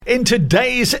In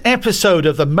today's episode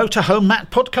of the Motorhome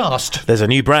Matt podcast, there's a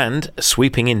new brand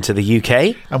sweeping into the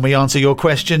UK. And we answer your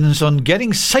questions on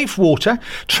getting safe water,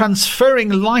 transferring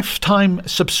lifetime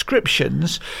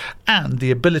subscriptions, and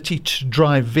the ability to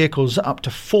drive vehicles up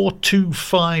to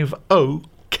 4250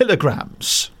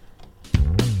 kilograms.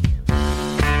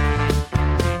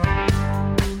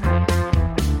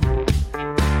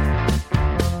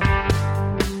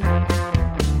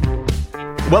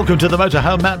 Welcome to the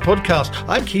Motorhome Matt podcast.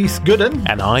 I'm Keith Gooden.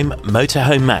 And I'm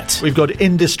Motorhome Matt. We've got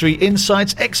industry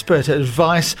insights, expert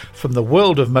advice from the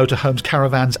world of motorhomes,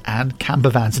 caravans and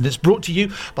campervans. And it's brought to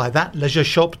you by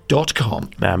thatleisureshop.com.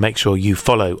 Now make sure you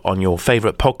follow on your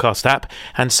favourite podcast app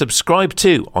and subscribe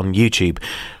too on YouTube,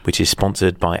 which is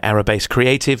sponsored by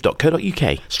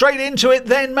aerobasecreative.co.uk. Straight into it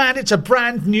then, Matt. It's a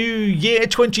brand new year.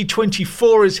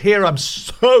 2024 is here. I'm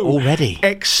so already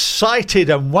excited,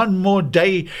 and one more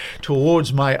day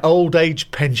towards my old age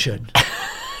pension.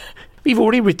 You've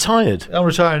already retired. I'm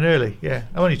retiring early, yeah.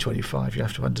 I'm only 25, you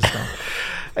have to understand.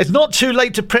 It's not too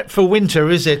late to prep for winter,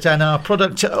 is it? And our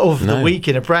product of the week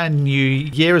in a brand new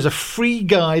year is a free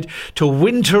guide to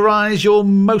winterise your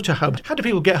motorhome. How do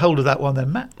people get hold of that one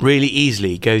then, Matt? Really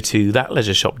easily. Go to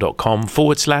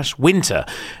thatleisureshop.com/winter,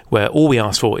 where all we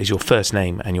ask for is your first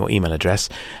name and your email address,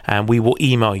 and we will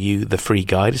email you the free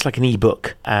guide. It's like an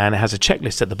ebook, and it has a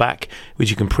checklist at the back which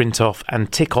you can print off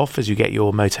and tick off as you get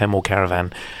your motorhome or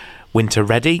caravan winter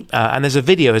ready. And there's a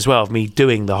video as well of me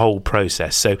doing the whole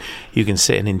process, so you can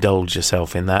sit and indulge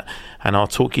yourself in that, and I'll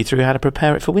talk you through how to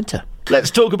prepare it for winter.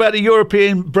 Let's talk about a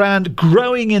European brand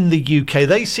growing in the UK.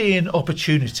 They see an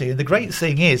opportunity, and the great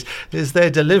thing is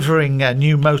they're delivering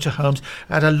new motorhomes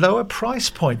at a lower price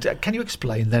point. Can you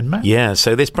explain then, Matt? Yeah,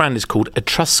 so this brand is called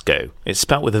Etrusco. It's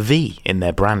spelt with a V in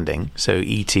their branding, so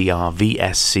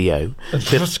Etrvsco.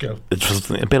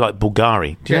 Etrusco. A bit like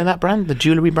Bulgari. Do you know that brand, the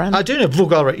jewellery brand? I do know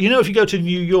Bulgari. You know, if you go to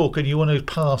New York and you want to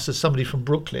pass as somebody from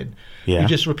Brooklyn, you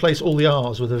just replace all the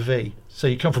R's with a V. So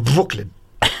you come from Brooklyn.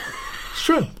 It's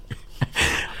true.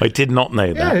 I did not know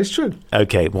that. Yeah, it's true.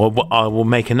 Okay, well, I will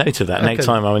make a note of that next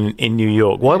time I'm in New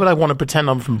York. Why would I want to pretend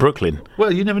I'm from Brooklyn?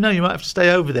 Well, you never know. You might have to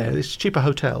stay over there. It's cheaper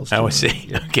hotels. Oh, I see.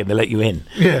 Yeah. Okay, they let you in.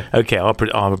 Yeah. Okay, I'll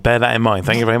bear that in mind.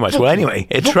 Thank you very much. Well, anyway,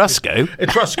 Etrusco.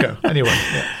 Etrusco, anyway.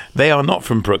 Yeah. They are not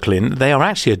from Brooklyn. They are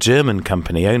actually a German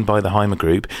company owned by the Heimer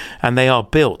Group, and they are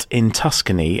built in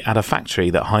Tuscany at a factory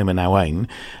that Heimer now own,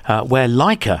 where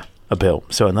Leica are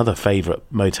built. So another favourite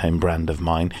motorhome brand of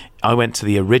mine. I went to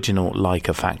the original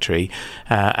Leica factory,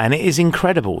 and it is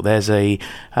incredible. There's a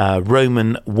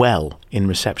Roman well in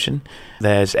reception.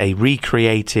 There's a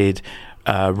recreated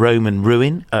Roman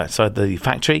ruin outside the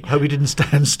factory. I hope you didn't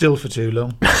stand still for too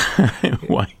long.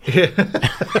 Why? Yeah.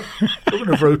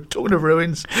 talking of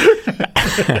ruins.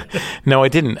 No, I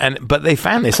didn't. But they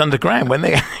found this underground when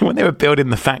they were building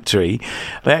the factory.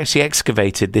 They actually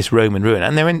excavated this Roman ruin,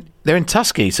 and they're in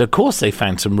Tuscany, so of course they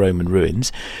found some Roman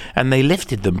ruins, and they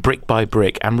lifted them brick by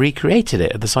brick and recreated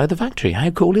it at the side of the factory. How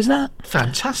cool is that?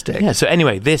 Fantastic. Yeah. So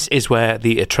anyway, this is where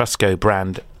the Etrusco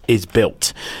brand is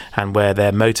built, and where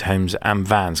their motorhomes and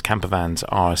vans, camper vans,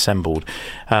 are assembled,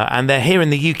 and they're here in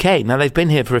the UK. Now, they've been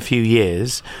here for a few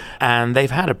years, and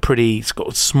they've had a pretty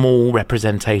small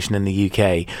representation in the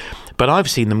UK, but I've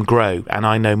seen them grow, and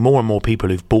I know more and more people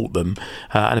who've bought them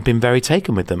and have been very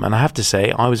taken with them, and I have to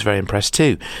say I was very impressed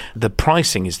too. The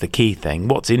pricing is the key thing.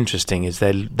 What's interesting is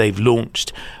they've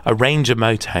launched a range of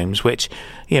motorhomes which,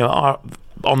 are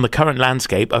on the current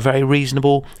landscape, a very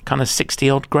reasonable kind of 60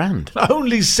 odd grand.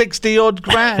 Only 60 odd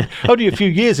grand. Only a few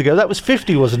years ago that was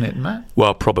 50, wasn't it, Matt?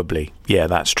 Well, probably. Yeah,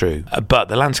 that's true. But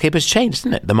the landscape has changed,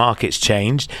 hasn't it? The market's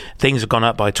changed. Things have gone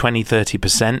up by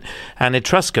 20-30%, and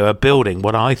Etrusco are building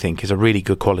what I think is a really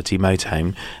good quality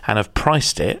motorhome, and have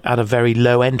priced it at a very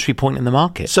low entry point in the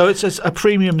market. So it's a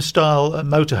premium style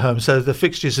motorhome, so the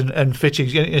fixtures and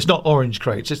fittings, it's not orange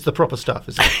crates, it's the proper stuff,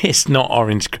 isn't it? It's not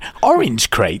orange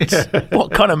crates?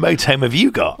 What kind of motorhome have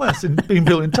you got? Well, it's been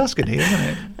built in Tuscany, isn't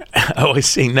it? Oh, I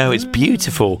see. No, it's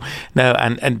beautiful. No,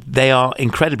 and they are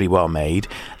incredibly well made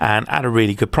and at a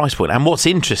really good price point. And what's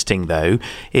interesting, though,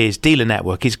 is dealer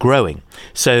network is growing.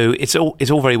 So it's all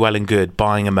very well and good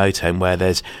buying a motorhome where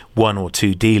there's one or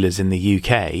two dealers in the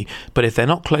UK, but if they're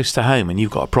not close to home and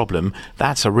you've got a problem,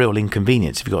 that's a real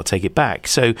inconvenience if you've got to take it back.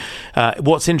 So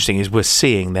what's interesting is we're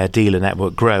seeing their dealer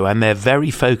network grow, and they're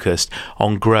very focused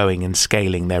on growing and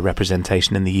scaling their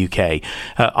representation in the UK.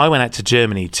 I went out to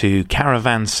Germany to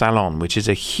Caravan Salon, which is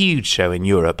a huge show in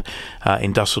Europe,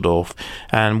 in Dusseldorf,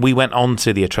 and we went on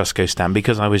to the Etrusco stand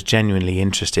because I was genuinely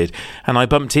interested, and I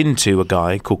bumped into a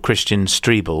guy called Christian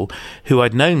Striebel, who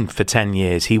I'd known for 10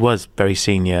 years. He was very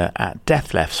senior here at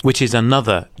Dethlefs, which is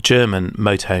another German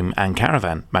motorhome and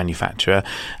caravan manufacturer.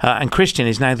 And Christian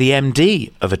is now the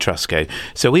MD of Etrusco.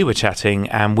 So we were chatting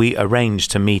and we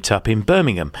arranged to meet up in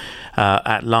Birmingham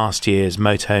at last year's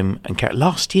motorhome and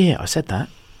last year, I said that.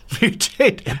 You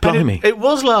did. Yeah, blimey. It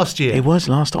was last year. It was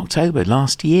last October,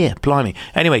 last year. Blimey.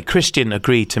 Anyway, Christian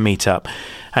agreed to meet up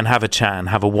and have a chat and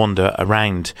have a wander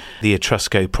around the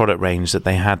Etrusco product range that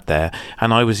they had there.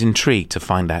 And I was intrigued to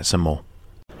find out some more.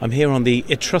 I'm here on the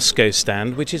Etrusco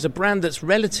stand, which is a brand that's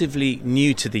relatively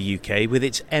new to the UK with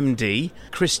its MD,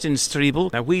 Christian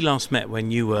Striebel. Now, we last met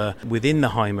when you were within the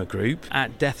Heimer Group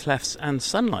at Dethlefs and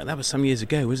Sunlight. That was some years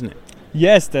ago, wasn't it?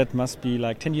 Yes, that must be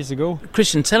like 10 years ago.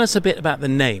 Christian, tell us a bit about the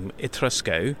name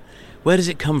Etrusco. Where does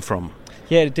it come from?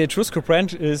 Yeah, the Etrusco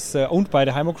brand is owned by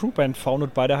the Heimer Group and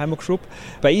founded by the Heimer Group,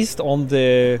 based on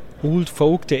the old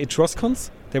folk, the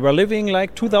Etruscans. They were living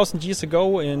like 2,000 years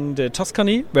ago in the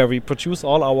Tuscany, where we produce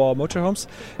all our motorhomes.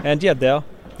 And yeah, there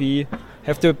we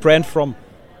have the brand from.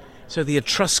 So the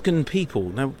Etruscan people,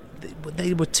 now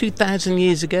they were 2,000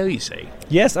 years ago, you say?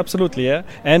 Yes, absolutely, yeah.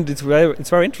 And it's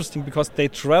very interesting because they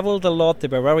traveled a lot, they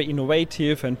were very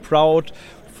innovative and proud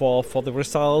for the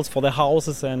results, for the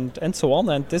houses and so on.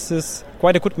 And this is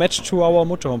quite a good match to our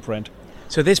motorhome brand.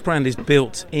 So this brand is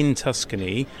built in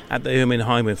Tuscany at the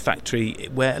Heimer factory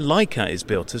where Leica is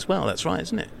built as well. That's right,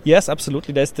 isn't it? Yes,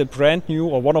 absolutely. There's the brand new,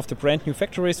 or one of the brand new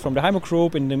factories from the Heimer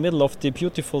Group in the middle of the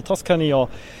beautiful Tuscany, or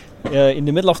in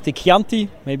the middle of the Chianti.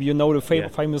 Maybe you know the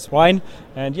famous wine.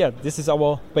 And yeah, this is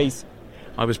our base.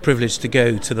 I was privileged to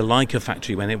go to the Leica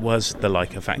factory when it was the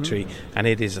Leica factory, and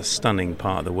it is a stunning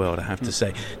part of the world, I have to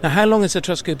say. Now, how long has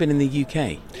Etrusco been in the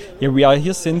UK? Yeah, we are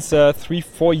here since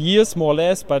 3-4 years, more or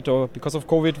less, but because of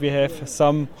COVID we have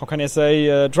some,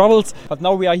 troubles. But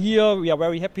now we are here, we are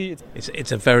very happy.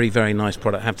 It's a very, very nice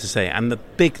product, I have to say. And the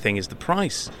big thing is the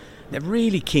price. They're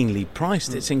really keenly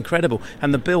priced. It's incredible.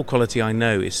 And the build quality, I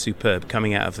know, is superb.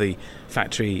 Coming out of the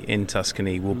factory in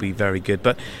Tuscany will be very good.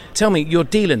 But tell me, your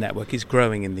dealer network is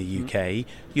growing in the UK.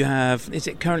 You have, is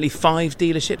it currently 5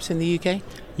 dealerships in the UK?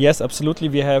 Yes, absolutely.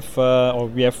 We have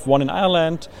one in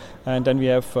Ireland, and then we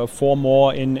have 4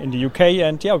 more in the UK.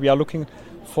 And yeah, we are looking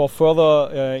for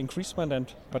further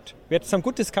increasement. But we had some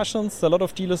good discussions. A lot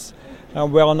of dealers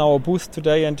were on our booth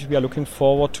today, and we are looking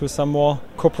forward to some more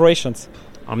cooperations.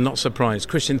 I'm not surprised.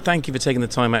 Christian, thank you for taking the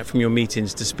time out from your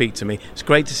meetings to speak to me. It's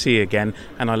great to see you again,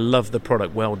 and I love the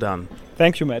product. Well done.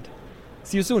 Thank you, Matt.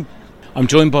 See you soon. I'm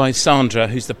joined by Sandra,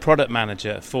 who's the product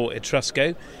manager for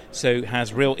Etrusco, so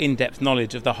has real in-depth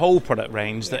knowledge of the whole product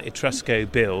range that Etrusco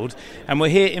build. And we're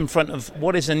here in front of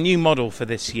what is a new model for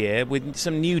this year with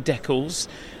some new decals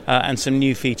and some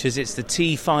new features. It's the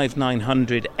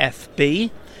T5900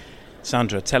 FB.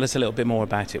 Sandra, tell us a little bit more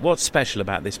about it. What's special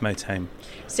about this motorhome?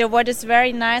 So what is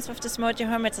very nice with this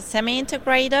motorhome, it's a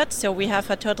semi-integrated. So we have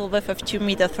a total width of 2.32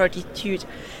 meters,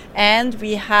 and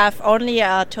we have only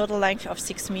a total length of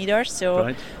 6 meters.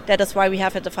 So that is why we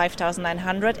have it the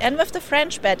 5,900, and with the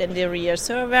French bed in the rear.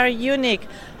 So a very unique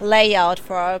layout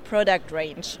for our product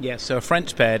range. Yes, so a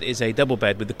French bed is a double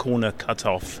bed with the corner cut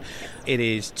off. It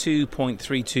is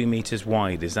 2.32 meters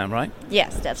wide, is that right?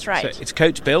 Yes, that's right. So it's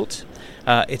coach built.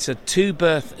 It's a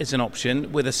 2-berth is an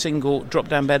option with a single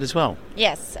drop-down bed as well.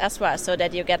 Yes, as well, so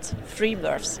that you get 3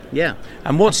 berths. Yeah.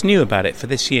 And what's new about it for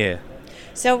this year?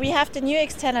 So we have the new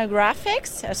external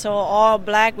graphics, so all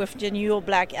black with the new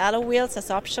black alloy wheels as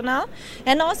optional,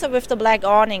 and also with the black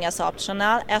awning as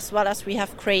optional, as well as we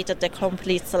have created the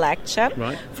complete selection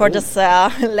for this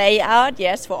layout.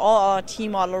 Yes, for all our T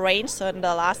model range. So in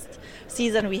the last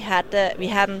season we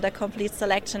hadn't the complete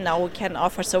selection. Now we can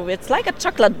offer. So it's like a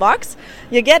chocolate box.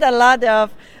 You get a lot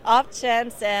of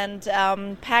options and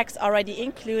packs already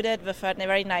included with a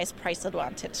very nice price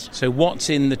advantage. So what's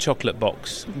in the chocolate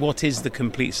box? What is the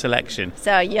complete selection?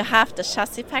 So you have the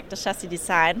chassis pack, the chassis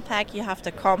design pack, you have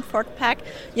the comfort pack,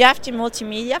 you have the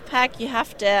multimedia pack, you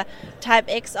have the Type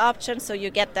X option, so you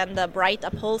get then the bright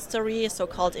upholstery,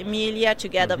 so-called Emilia,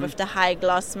 together with the high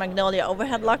gloss Magnolia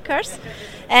overhead lockers,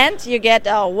 and you get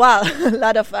a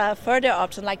lot of further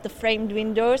options like the framed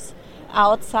windows.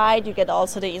 Outside you get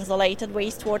also the insulated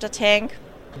wastewater tank.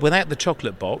 Without the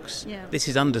chocolate box, this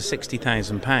is under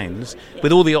 £60,000.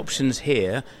 With all the options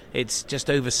here, it's just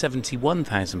over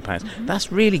 £71,000.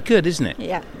 That's really good, isn't it?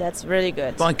 Yeah, that's really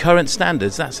good. By current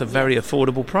standards, that's a very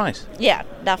affordable price. Yeah,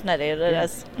 definitely it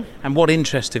is. And what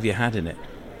interest have you had in it?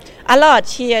 A lot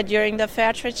here during the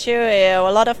fair trade show.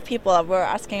 A lot of people were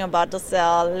asking about this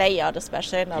layout,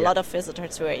 especially, and a lot of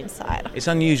visitors were inside. It's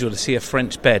unusual to see a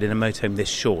French bed in a motorhome this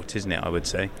short, isn't it, I would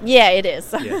say? Yeah, it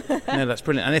is. No, that's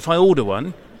brilliant. And if I order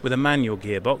one with a manual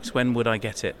gearbox, when would I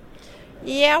get it?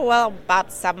 Yeah, well,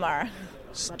 about summer.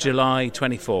 July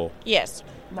 24. Yes.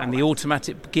 And the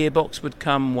automatic gearbox would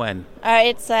come when?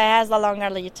 It has a longer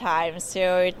lead time,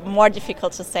 so it's more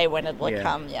difficult to say when it will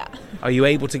come, Are you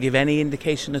able to give any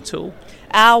indication at all?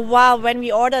 Well, when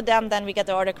we order them, then we get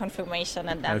the order confirmation,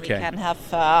 and then we can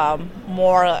have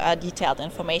more detailed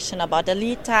information about the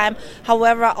lead time.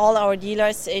 However, all our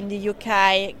dealers in the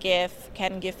UK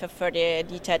can give a further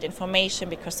detailed information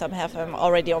because some have them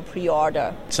already on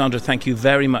pre-order. Sandra, thank you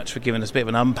very much for giving us a bit of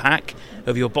an unpack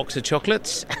of your box of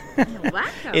chocolates. You're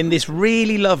welcome. In this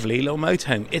really lovely little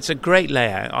motorhome. It's a great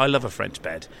layout. I love a French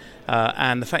bed.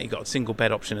 And the fact you've got a single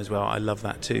bed option as well, I love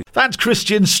that too. That's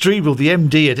Christian Striebel, the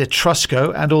MD at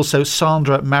Etrusco, and also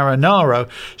Sandra Marinaro.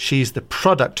 She's the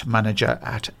product manager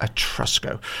at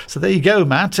Etrusco. So there you go,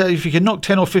 Matt. If you can knock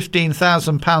 £10,000 or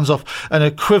 £15,000 off an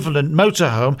equivalent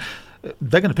motorhome,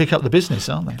 they're going to pick up the business,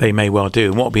 aren't they? They may well do.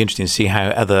 And what will be interesting to see how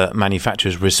other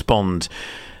manufacturers respond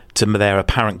to their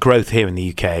apparent growth here in the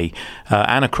UK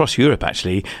and across Europe,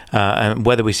 actually, and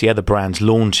whether we see other brands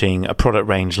launching a product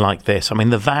range like this. I mean,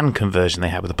 the van conversion they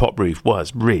had with the pop roof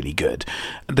was really good.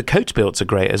 The coach builds are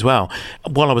great as well.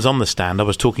 While I was on the stand, I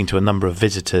was talking to a number of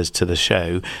visitors to the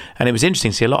show, and it was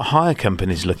interesting to see a lot of hire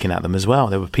companies looking at them as well.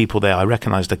 There were people there. I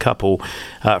recognised a couple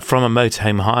from a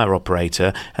motorhome hire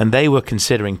operator, and they were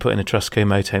considering putting Etrusco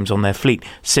motorhomes on their fleet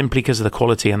simply because of the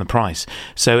quality and the price.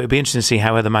 So it'd be interesting to see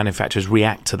how other manufacturers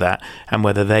react to that and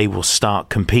whether they will start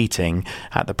competing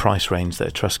at the price range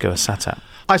that Etrusco are sat at.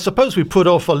 I suppose we put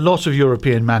off a lot of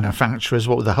European manufacturers,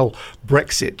 what with the whole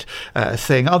Brexit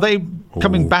thing. Are they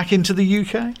coming back into the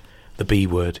UK? The B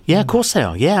word. Yeah, of course they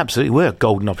are. Yeah, absolutely. We're a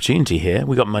golden opportunity here.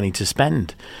 We've got money to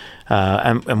spend.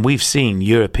 And we've seen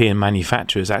European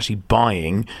manufacturers actually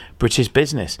buying British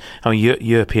business. I mean,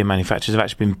 European manufacturers have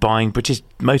actually been buying British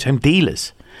motorhome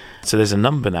dealers. So there's a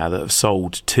number now that have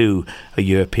sold to a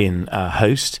European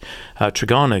host.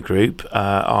 Trigano Group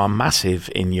are massive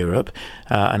in Europe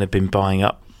and have been buying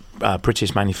up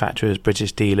British manufacturers,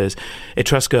 British dealers.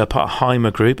 Etrusco are part of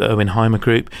Heimer Group, Erwin Heimer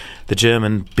Group, the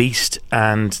German beast,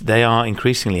 and they are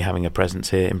increasingly having a presence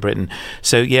here in Britain.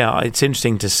 So yeah, it's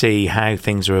interesting to see how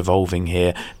things are evolving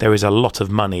here. There is a lot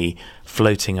of money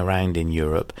floating around in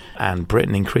Europe, and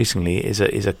Britain increasingly is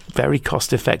a very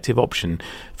cost-effective option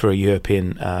for a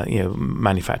European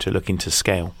manufacturer looking to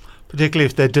scale. Particularly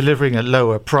if they're delivering at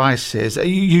lower prices.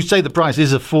 You say the price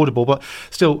is affordable, but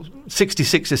still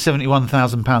 £66,000 to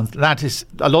 £71,000. That is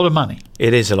a lot of money.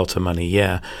 It is a lot of money,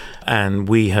 yeah. And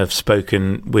we have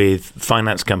spoken with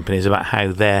finance companies about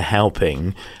how they're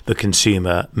helping the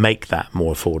consumer make that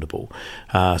more affordable.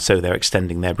 So they're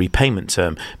extending their repayment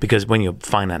term, because when you're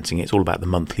financing, it's all about the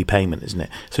monthly payment, isn't it?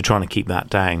 So trying to keep that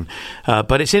down.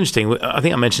 But it's interesting. I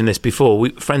think I mentioned this before.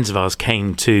 Friends of ours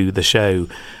came to the show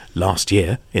last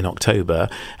year in October,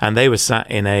 and they were sat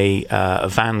in a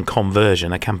van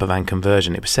conversion, a camper van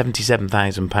conversion. It was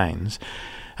 £77,000,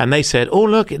 and they said, "Oh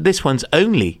look, this one's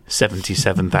only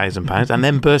 £77,000," and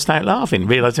then burst out laughing,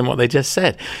 realising what they just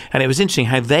said. And it was interesting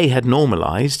how they had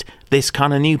normalised this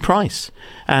kind of new price,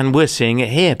 and we're seeing it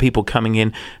here. People coming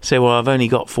in say, "Well, I've only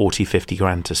got 40-50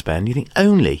 grand to spend." You think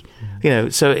only,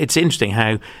 so it's interesting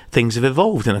how things have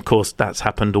evolved, and of course that's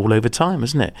happened all over time,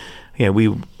 isn't it?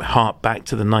 We hark back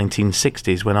to the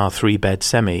 1960s when our 3-bed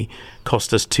semi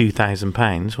cost us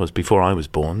 £2,000, was before I was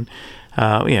born,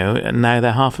 and now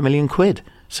they're £500,000.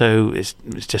 So it's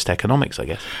just economics, I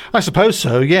guess. I suppose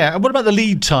so, yeah. And what about the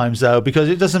lead times, though? Because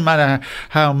it doesn't matter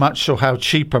how much or how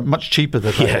cheaper, much cheaper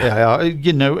they are.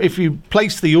 If you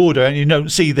place the order and you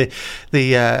don't see the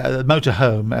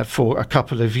motorhome for a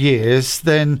couple of years,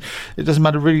 then it doesn't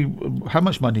matter really how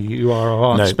much money you are or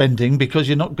aren't spending, because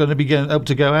you're not going to be able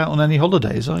to go out on any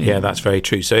holidays, are you? Yeah, that's very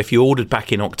true. So if you ordered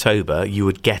back in October, you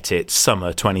would get it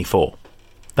summer 24.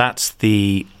 That's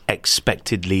the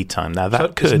expected lead time. Now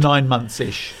that it's 9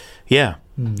 months-ish. Yeah.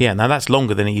 Yeah, now that's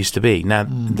longer than it used to be. Now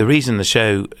the reason the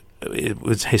show it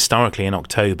was historically in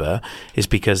October is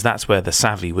because that's where the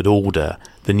savvy would order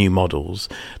the new models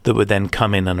that would then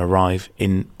come in and arrive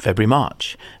in February,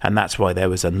 March. And that's why there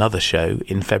was another show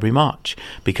in February, March,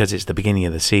 because it's the beginning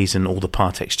of the season, all the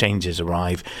part exchanges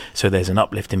arrive, so there's an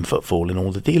uplift in footfall in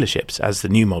all the dealerships as the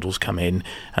new models come in,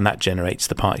 and that generates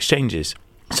the part exchanges.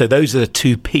 So those are the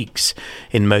two peaks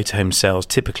in motorhome sales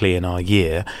typically in our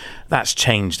year. That's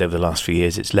changed over the last few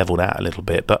years. It's leveled out a little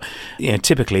bit. But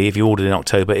typically if you ordered in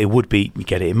October, it would be you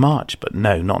get it in March. But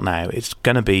no, not now. It's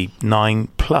going to be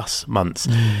 9+ months.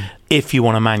 If you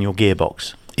want a manual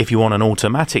gearbox. If you want an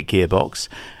automatic gearbox,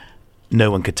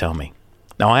 no one could tell me.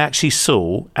 Now, I actually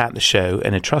saw at the show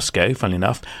in Etrusco, funnily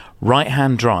enough,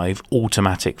 right-hand drive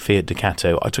automatic Fiat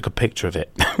Ducato. I took a picture of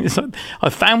it.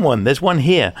 I found one. There's one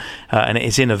here, and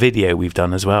it's in a video we've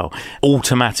done as well.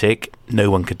 Automatic, no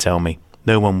one could tell me.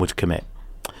 No one would commit.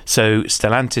 So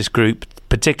Stellantis Group,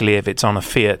 particularly if it's on a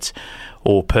Fiat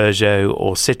or Peugeot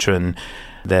or Citroën,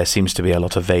 there seems to be a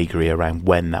lot of vagary around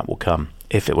when that will come,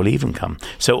 if it will even come.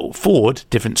 So Ford,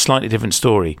 slightly different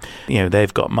story.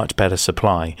 They've got much better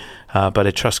supply, but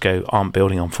Etrusco aren't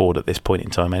building on Ford at this point in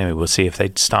time anyway. We'll see if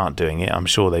they start doing it. I'm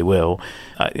sure they will.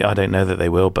 I don't know that they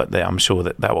will, but I'm sure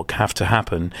that will have to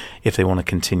happen if they want to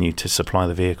continue to supply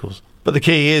the vehicles. But the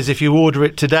key is, if you order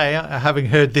it today, having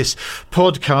heard this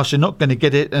podcast, you're not going to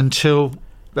get it until,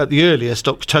 at the earliest,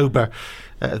 October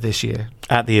this year.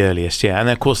 At the earliest, yeah. And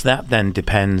of course, that then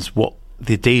depends what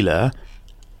the dealer,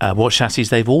 what chassis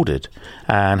they've ordered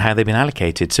and how they've been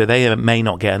allocated. So they may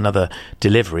not get another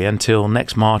delivery until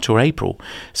next March or April.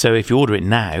 So if you order it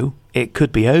now, it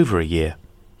could be over a year.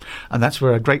 And that's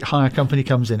where a great hire company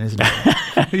comes in, isn't it?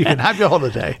 You can have your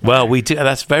holiday. Well, we do.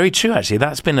 That's very true, actually.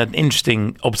 That's been an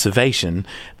interesting observation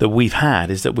that we've had,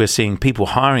 is that we're seeing people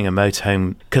hiring a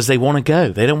motorhome because they want to go.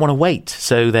 They don't want to wait.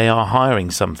 So they are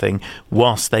hiring something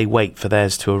whilst they wait for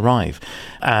theirs to arrive.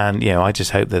 And, I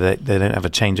just hope that they don't have a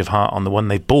change of heart on the one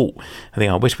they bought. I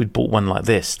think, I wish we'd bought one like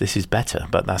this. This is better,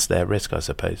 but that's their risk, I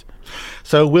suppose.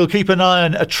 So we'll keep an eye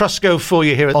on Etrusco for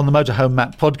you here on the Motorhome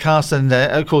Map podcast. And,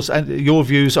 of course, your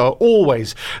views are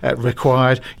always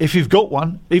required. If you've got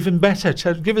one, even better.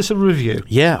 Give us a review.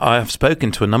 Yeah, I've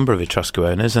spoken to a number of Etrusco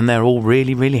owners and they're all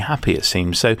really, really happy, it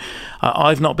seems. So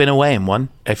I've not been away in one.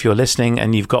 If you're listening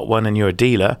and you've got one and you're a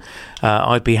dealer,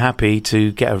 I'd be happy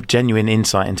to get a genuine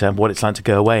insight into what it's like to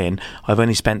go away in. I've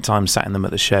only spent time sat in them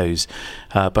at the shows,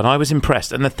 but I was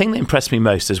impressed. And the thing that impressed me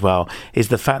most as well is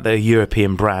the fact that a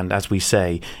European brand, as we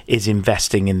say, is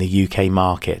investing in the UK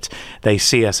market. They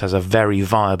see us as a very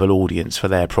viable audience for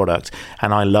their product,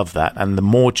 and I love that. And the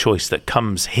more choice that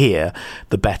comes here,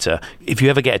 the better. If you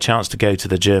ever get a chance to go to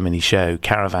the Germany show,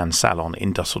 Caravan Salon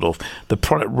in Dusseldorf, the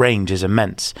product range is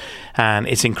immense, and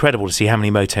it's incredible to see how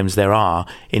many motorhomes there are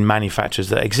in manufacturers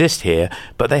that exist here,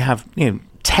 but they have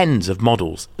tens of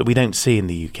models that we don't see in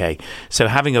the UK. So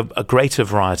having a greater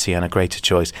variety and a greater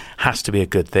choice has to be a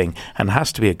good thing, and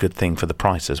has to be a good thing for the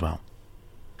price as well.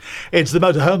 It's the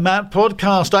Motorhome Matt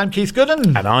podcast. I'm Keith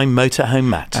Gooden. And I'm Motorhome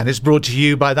Matt. And it's brought to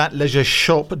you by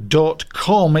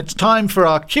thatleisureshop.com. It's time for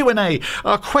our Q&A,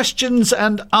 our questions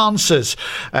and answers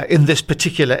in this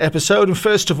particular episode. And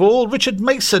first of all, Richard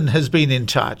Mason has been in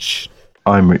touch.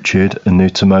 I'm Richard and new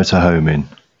to motorhoming.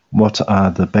 What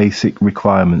are the basic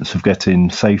requirements of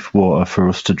getting safe water for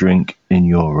us to drink in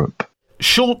Europe?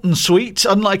 Short and sweet,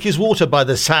 unlike his water by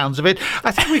the sounds of it.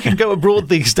 I think we can go abroad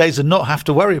these days and not have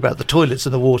to worry about the toilets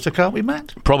and the water, can't we,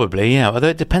 Matt? Probably, yeah. Although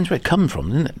it depends where it comes from,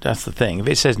 doesn't it? That's the thing. If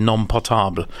it says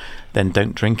non-potable, then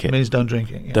don't drink it. It means don't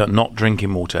drink it. Yeah. Not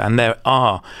drinking water. And there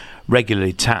are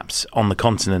regularly taps on the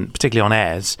continent, particularly on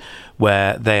airs,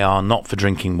 where they are not for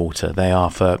drinking water. They are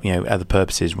for other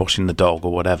purposes, washing the dog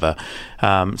or whatever.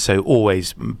 So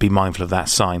always be mindful of that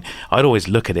sign. I'd always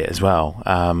look at it as well,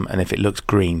 and if it looks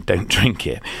green, don't drink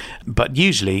it. But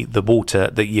usually the water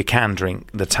that you can drink,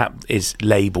 the tap is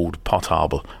labelled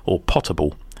potable or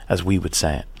potable, as we would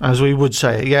say it. As we would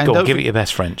say it, yeah. Go on, give it your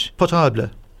best French. Potable.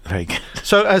 Very good.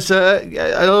 So, as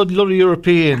a lot of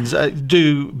Europeans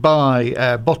do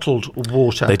buy bottled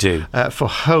water, they do for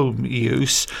home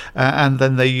use, and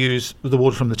then they use the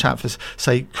water from the tap for,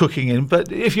 say, cooking in.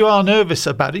 But if you are nervous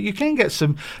about it, you can get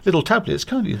some little tablets,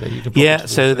 can't you? That you can put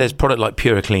so there's product like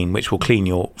PuraClean, which will clean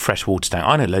your fresh water tank.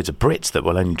 I know loads of Brits that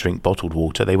will only drink bottled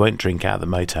water. They won't drink out of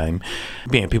the motorhome.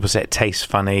 People say it tastes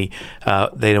funny.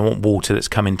 They don't want water that's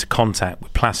come into contact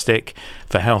with plastic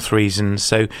for health reasons.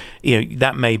 So,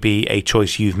 that may be a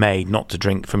choice you've made not to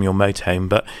drink from your motorhome.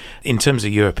 But in terms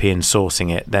of European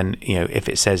sourcing it, then, if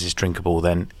it says it's drinkable,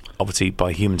 then obviously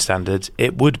by human standards,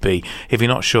 it would be. If you're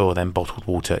not sure, then bottled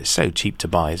water is so cheap to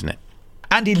buy, isn't it?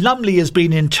 Andy Lumley has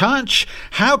been in touch.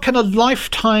 How can a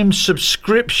lifetime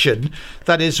subscription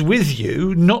that is with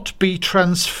you not be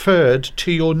transferred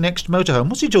to your next motorhome?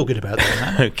 What's he talking about there,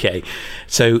 man? Okay,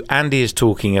 so Andy is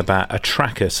talking about a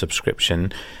tracker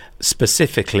subscription,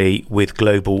 specifically with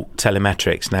global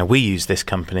telemetrics. Now, we use this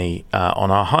company on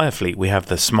our hire fleet. We have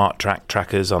the smart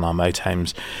trackers on our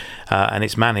motorhomes, and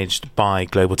it's managed by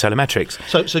Global Telemetrics.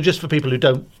 So just for people who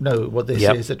don't know what this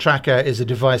is, a tracker is a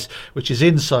device which is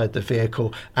inside the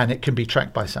vehicle and it can be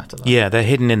tracked by satellite. Yeah, they're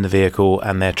hidden in the vehicle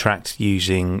and they're tracked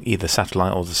using either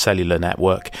satellite or the cellular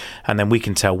network, and then we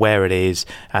can tell where it is,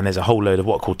 and there's a whole load of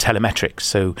what are called telemetrics.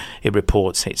 So it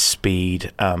reports its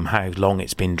speed, how long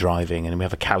it's been driving, and we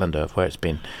have a calendar of where it's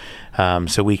been.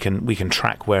 So we can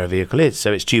track where a vehicle is.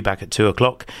 So it's due back at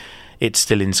 2:00. It's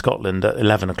still in Scotland at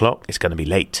 11:00. It's going to be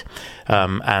late,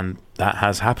 and that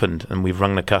has happened. And we've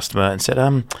rung the customer and said,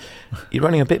 "You're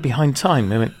running a bit behind time."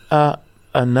 They went,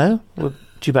 "No, we're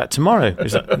due back tomorrow."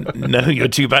 He's like, "No, you're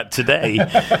due back today."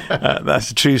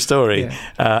 That's a true story.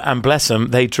 Yeah. And bless them,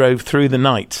 they drove through the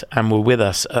night and were with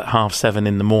us at 7:30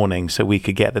 in the morning so we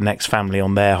could get the next family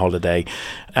on their holiday.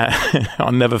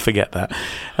 I'll never forget that.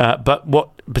 But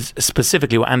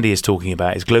specifically what Andy is talking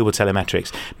about is Global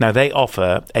Telemetrics. Now, they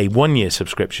offer a 1-year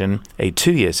subscription, a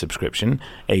 2-year subscription,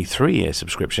 a 3-year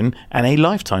subscription, and a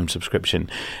lifetime subscription.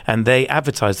 And they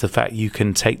advertise the fact you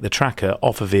can take the tracker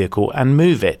off a vehicle and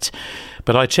move it.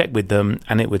 But I checked with them,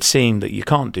 and it would seem that you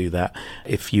can't do that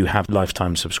if you have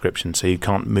lifetime subscription. So you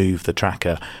can't move the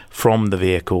tracker from the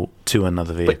vehicle to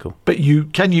another vehicle. But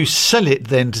can you sell it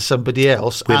then to somebody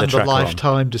else with and the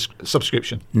lifetime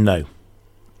subscription? No.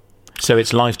 So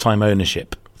it's lifetime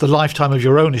ownership. The lifetime of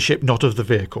your ownership, not of the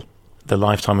vehicle. The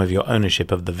lifetime of your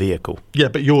ownership of the vehicle. Yeah,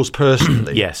 but yours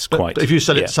personally. Yes, but quite. If you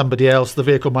sell it to somebody else, the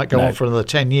vehicle might go on for another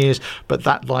 10 years, but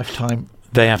that lifetime...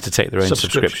 They have to take their own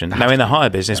subscription. Now, in the hire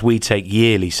business, we take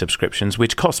yearly subscriptions,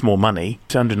 which cost more money,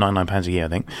 £299 a year, I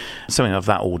think, something of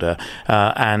that order.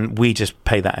 And we just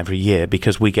pay that every year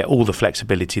because we get all the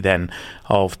flexibility then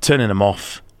of turning them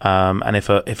off. And if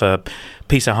a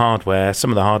piece of hardware,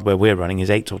 some of the hardware we're running is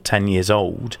 8 or 10 years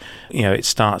old, it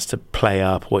starts to play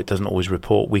up or it doesn't always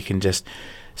report, we can just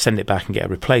send it back and get a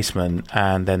replacement,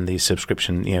 and then the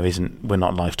subscription we're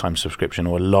not lifetime subscription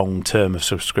or a long term of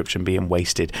subscription being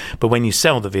wasted. But when you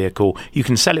sell the vehicle, you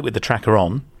can sell it with the tracker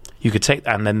on. You could take,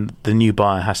 and then the new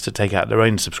buyer has to take out their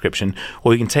own subscription,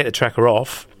 or you can take the tracker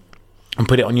off and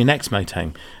put it on your next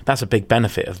motorhome. That's a big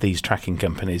benefit of these tracking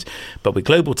companies. But with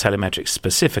Global Telemetrics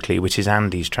specifically, which is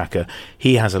Andy's tracker,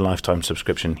 he has a lifetime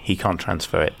subscription. He can't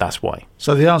transfer it. That's why.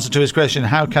 So the answer to his question,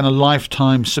 how can a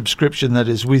lifetime subscription that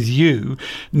is with you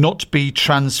not be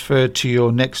transferred to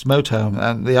your next motorhome?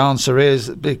 And the answer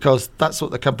is because that's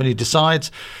what the company decides.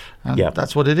 And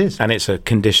that's what it is. And it's a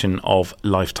condition of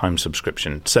lifetime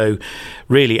subscription. So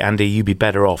really, Andy, you'd be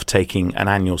better off taking an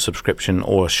annual subscription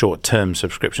or a short-term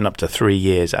subscription up to 3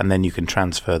 years, and then you can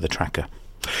transfer the tracker.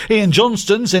 Ian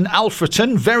Johnston's in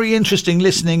Alfreton. Very interesting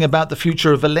listening about the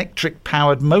future of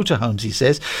electric-powered motorhomes, he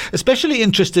says. Especially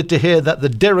interested to hear that the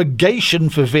derogation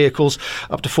for vehicles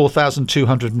up to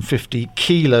 4,250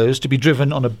 kilos to be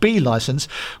driven on a B licence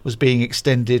was being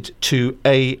extended to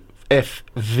AFV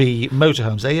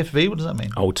motorhomes. AFV, what does that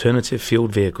mean? Alternative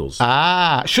fueled vehicles.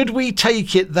 Should we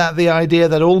take it that the idea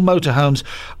that all motorhomes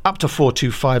up to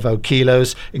 4,250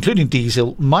 kilos, including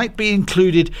diesel, might be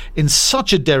included in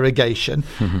such a derogation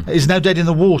is now dead in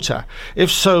the water? If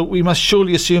so, we must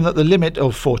surely assume that the limit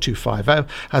of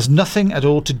 4,250 has nothing at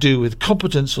all to do with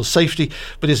competence or safety,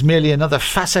 but is merely another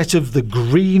facet of the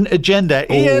green agenda.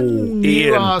 Ian,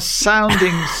 you are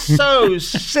sounding so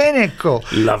cynical.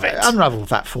 Love it. Unravel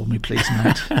that for me, please,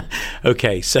 mate.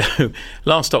 Okay, so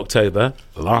last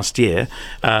year,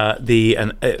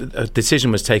 a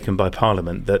decision was taken by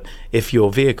Parliament that if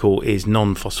your vehicle is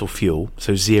non-fossil fuel,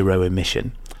 so zero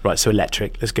emission, right, so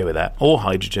electric, let's go with that, or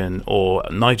hydrogen or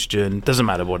nitrogen, doesn't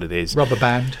matter what it is. Rubber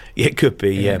band. It could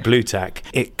be, blue tack.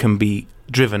 It can be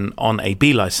driven on a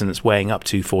B licence weighing up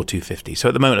to 4,250. So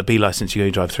at the moment, a B licence, you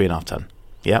only drive 3.5 tonne.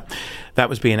 Yeah, that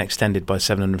was being extended by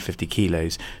 750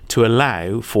 kilos to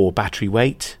allow for battery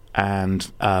weight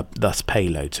and thus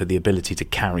payload, so the ability to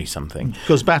carry something.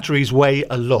 Because batteries weigh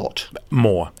a lot.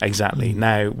 More, exactly.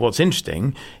 Now, what's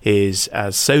interesting is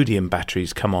as sodium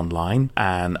batteries come online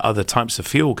and other types of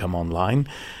fuel come online,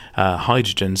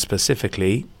 hydrogen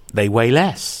specifically, they weigh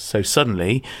less. So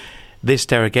suddenly, this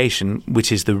derogation, which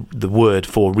is the word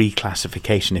for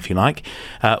reclassification, if you like,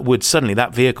 would suddenly,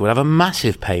 that vehicle would have a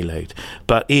massive payload.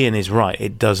 But Ian is right,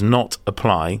 it does not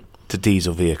apply to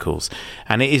diesel vehicles.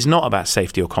 And it is not about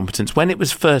safety or competence. When it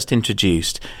was first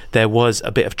introduced, there was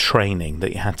a bit of training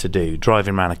that you had to do,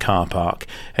 driving around a car park,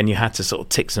 and you had to sort of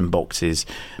tick some boxes.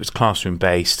 It was classroom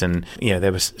based, and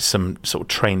there was some sort of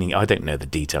training. I don't know the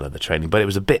detail of the training, but it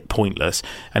was a bit pointless,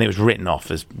 and it was written off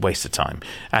as waste of time.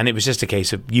 And it was just a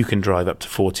case of you can drive up to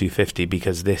 4,250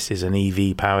 because this is an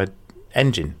EV powered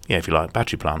engine, if you like,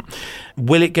 battery plant.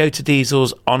 Will it go to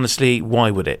diesels? Honestly,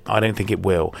 why would it? I don't think it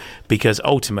will, because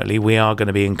ultimately we are going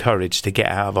to be encouraged to get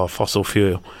out of our fossil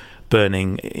fuel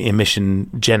burning, emission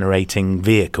generating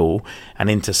vehicle and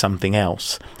into something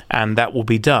else, and that will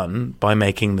be done by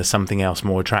making the something else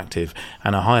more attractive,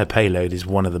 and a higher payload is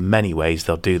one of the many ways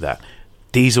they'll do that.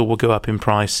 Diesel will go up in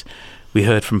price. We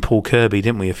heard from Paul Kirby,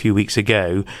 didn't we, a few weeks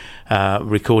ago,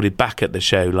 recorded back at the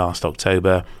show last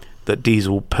October, that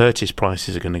diesel purchase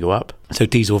prices are going to go up. So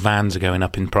diesel vans are going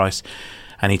up in price,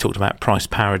 and he talked about price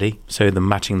parity, so them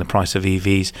matching the price of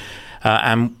EVs,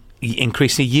 and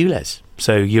increasingly ULEZ.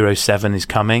 So Euro 7 is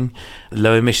coming.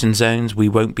 Low emission zones, we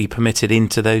won't be permitted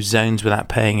into those zones without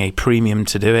paying a premium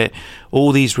to do it.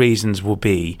 All these reasons will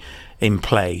be in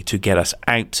play to get us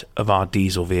out of our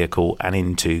diesel vehicle and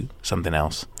into something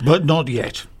else. But not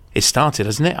yet. It started,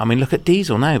 hasn't it? I mean, look at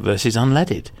diesel now versus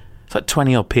unleaded. It's like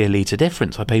 20 odd p a litre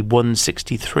difference. I paid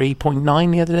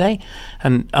 163.9 the other day,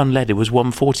 and unleaded was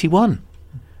 141.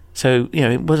 So,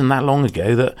 it wasn't that long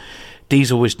ago that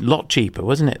diesel was a lot cheaper,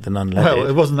 wasn't it, than unleaded? Well,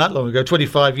 it wasn't that long ago,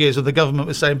 25 years, and the government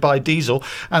was saying buy diesel,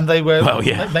 and they were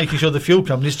making sure the fuel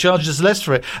companies charged us less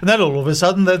for it. And then all of a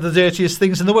sudden, they're the dirtiest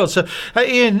things in the world. So,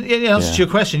 Ian, in answer to your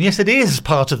question, yes, it is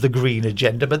part of the green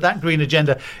agenda, but that green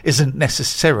agenda isn't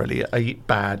necessarily a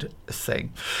bad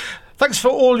thing. Thanks for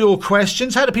all your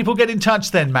questions. How do people get in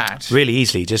touch then, Matt? Really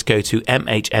easily. Just go to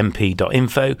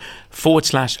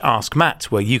mhmp.info/Ask Matt,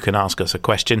 where you can ask us a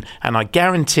question. And I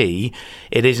guarantee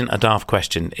it isn't a daft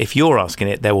question. If you're asking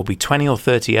it, there will be 20 or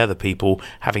 30 other people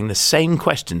having the same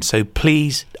question. So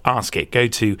please ask it. Go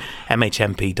to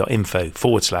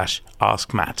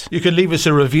mhmp.info/Ask Matt. You can leave us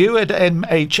a review at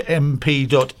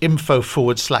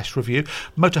mhmp.info/review.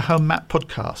 Motorhome Matt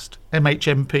Podcast.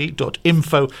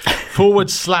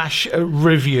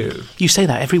 mhmp.info/review. You say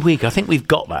that every week. I think we've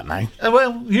got that now.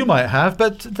 Well, you might have,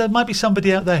 but there might be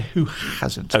somebody out there who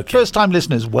hasn't. Okay. First-time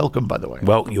listeners, welcome, by the way.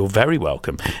 Well, you're very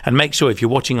welcome. And make sure if you're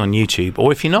watching on YouTube,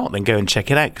 or if you're not, then go and check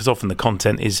it out, because often the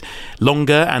content is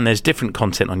longer and there's different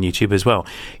content on YouTube as well.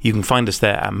 You can find us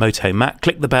there at Motorhome Matt.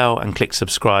 Click the bell and click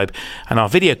subscribe. And our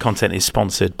video content is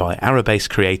sponsored by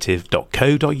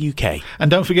arabasecreative.co.uk. And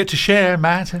don't forget to share,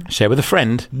 Matt. Share with a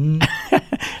friend.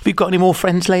 Have you got any more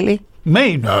friends lately?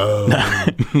 Me? No.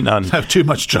 None. I have too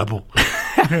much trouble.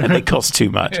 They cost too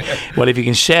much. Well, if you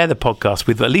can share the podcast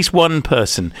with at least one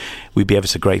person, we'd be ever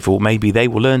so grateful. Maybe they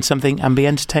will learn something and be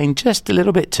entertained just a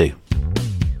little bit too.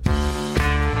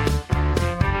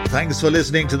 Thanks for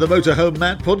listening to the Motorhome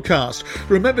Matt podcast.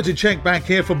 Remember to check back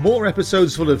here for more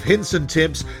episodes full of hints and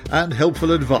tips and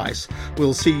helpful advice.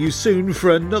 We'll see you soon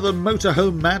for another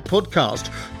Motorhome Matt podcast,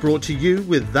 brought to you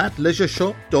with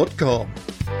thatleisureshop.com.